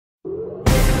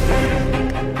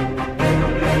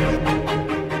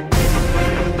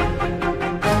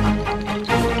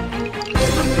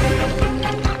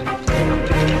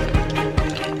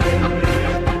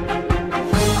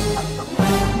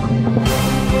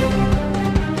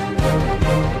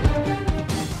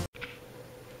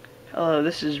Hello,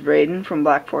 this is Braydon from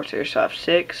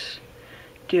BFA6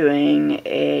 doing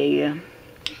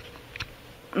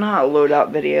not a loadout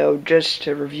video, just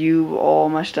to review all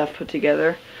my stuff put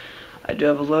together. I do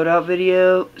have a loadout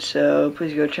video, so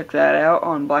please go check that out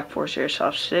on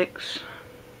BFA6.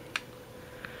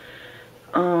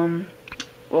 Well, I'm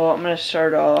going to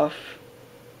start off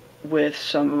with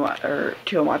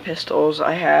two of my pistols.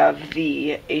 I have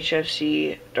the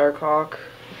HFC Darkhawk,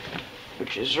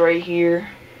 which is right here.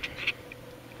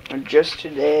 And just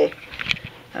today,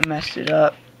 I messed it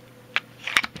up.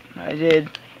 I did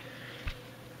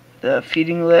the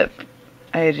feeding lip.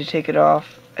 I had to take it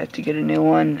off. I had to get a new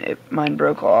one. Mine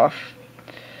broke off.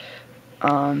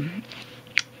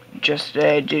 Just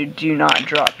today, do not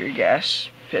drop your gas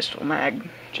pistol mag.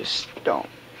 Just don't.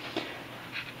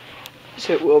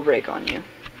 So it will break on you.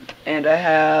 And I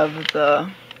have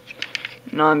the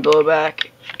non-blowback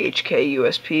HK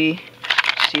USP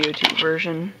CO2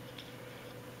 version.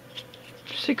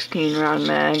 16 round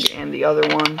mag, and the other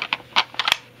one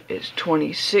is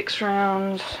 26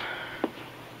 rounds.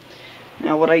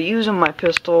 Now what I use on my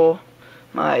pistol,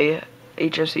 my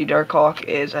HFC Darkhawk,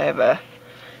 is I have a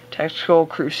Tactical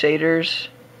Crusaders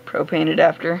propane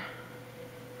adapter.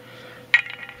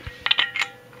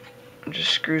 It just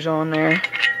screws on there.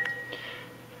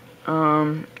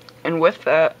 And with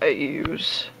that I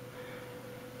use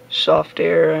soft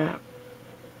air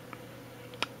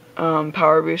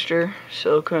power booster,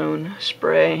 silicone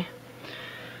spray,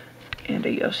 and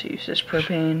I also use this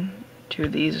propane. Two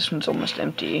of these. This one's almost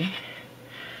empty.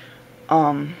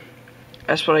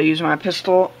 That's what I use on my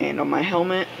pistol and on my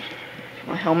helmet.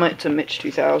 My helmet's a Mitch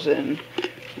 2000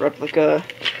 replica.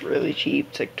 It's really cheap.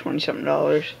 It's like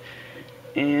 $20-something.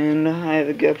 And I have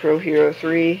a GoPro Hero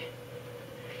 3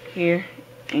 here,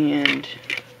 and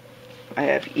I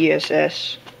have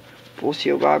ESS full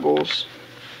seal goggles.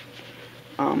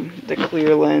 The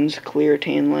clear lens, clear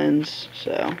tan lens,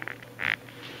 so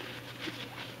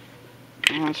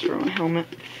that's for my helmet.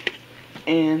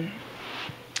 And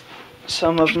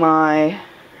some of my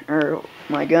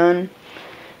gun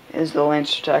is the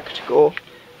Lancer Tactical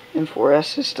M4S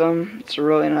system. It's a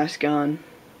really nice gun.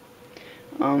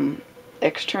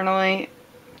 Externally,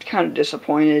 kind of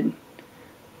disappointed.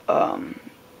 I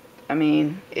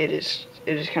mean, it is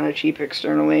kind of cheap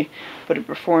externally, but it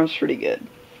performs pretty good.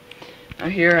 Now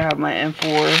here I have my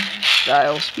M4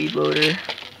 style speed loader.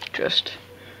 Just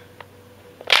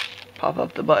pop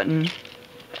up the button,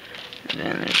 and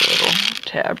then there's a little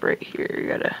tab right here. You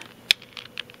gotta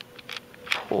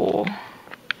pull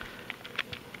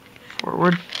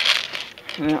forward,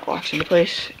 and that locks into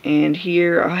place. And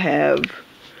here I have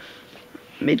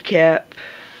mid cap,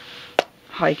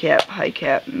 high cap,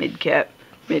 mid cap,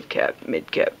 mid cap,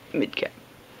 mid cap, mid cap.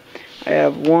 I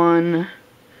have 1,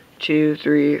 2,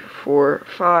 3, 4,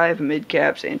 5 mid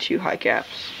caps and 2 high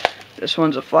caps. This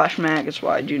one's a flash mag, that's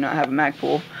why I do not have a mag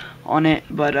pull on it,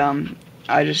 but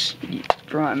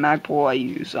for my mag pull I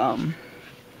use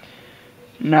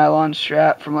nylon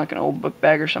strap from like an old book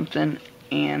bag or something,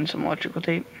 and some electrical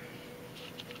tape.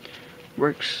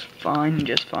 Works fine,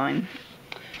 just fine.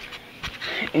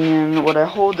 And what I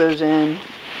hold those in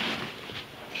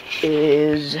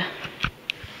is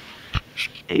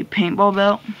a paintball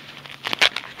belt,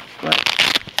 but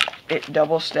it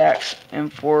double stacks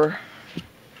M4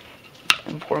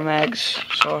 mags,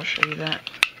 so I'll show you that.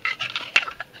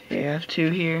 So you have 2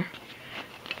 here,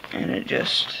 and it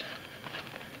just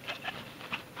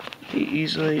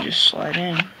easily just slide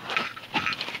in,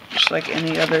 just like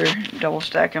any other double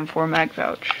stack M4 mag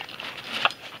pouch.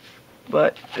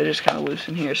 But it is kind of loose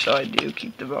in here, so I do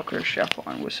keep the Velcro strap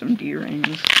on with some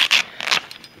D-rings.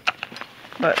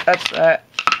 But that's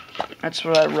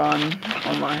what I run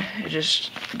on my, it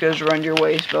just goes around your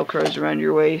waist, Velcro's around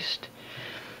your waist.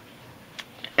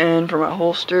 And for my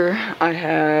holster, I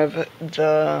have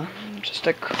just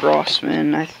a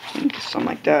Crossman, I think something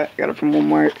like that. I got it from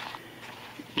Walmart.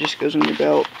 It just goes in your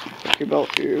belt, hook your belt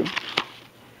through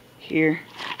here.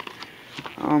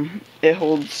 It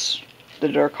holds the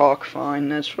Darkhawk fine.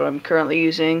 That's what I'm currently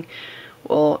using.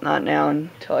 Well, not now,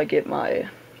 until I get my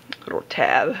little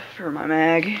tab for my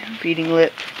mag feeding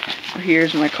lip.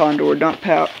 Here's my Condor dump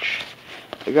pouch.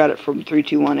 I got it from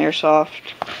 321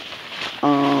 Airsoft.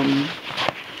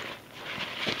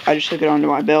 I just took it onto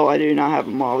my belt. I do not have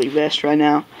a Molly vest right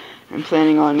now. I'm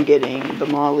planning on getting the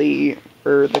Molly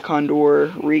or the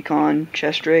Condor Recon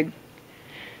chest rig.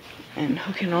 and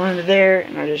hook it onto there,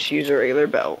 and I just use a regular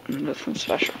belt, nothing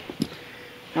special.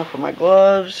 Now for my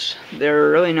gloves, they're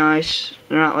really nice.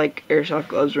 They're not like airsoft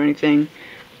gloves or anything,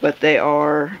 but they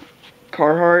are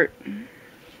Carhartt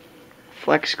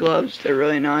flex gloves. They're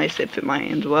really nice. They fit my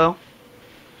hands well.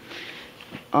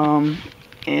 And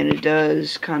it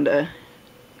does kind of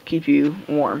keep you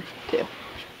warm too.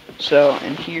 So,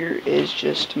 and here is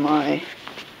just my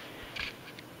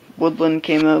Woodland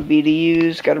Camo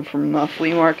BDUs. Got them from the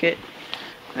flea market.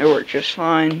 They work just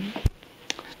fine.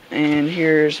 And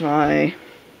here's my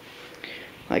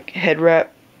head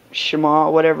wrap, shema,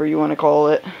 whatever you want to call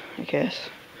it, I guess.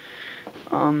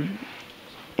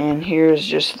 And here's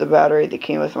just the battery that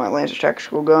came with my Lancer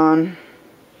tactical gun.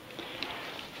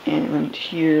 And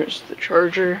here's the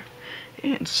charger.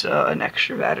 It's an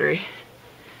extra battery.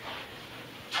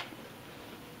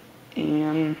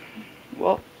 And,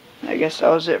 well, I guess that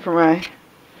was it for my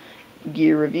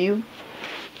gear review.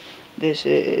 This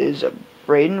is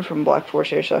Braden from Black Force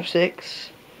Airsoft 6.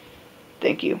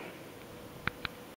 Thank you.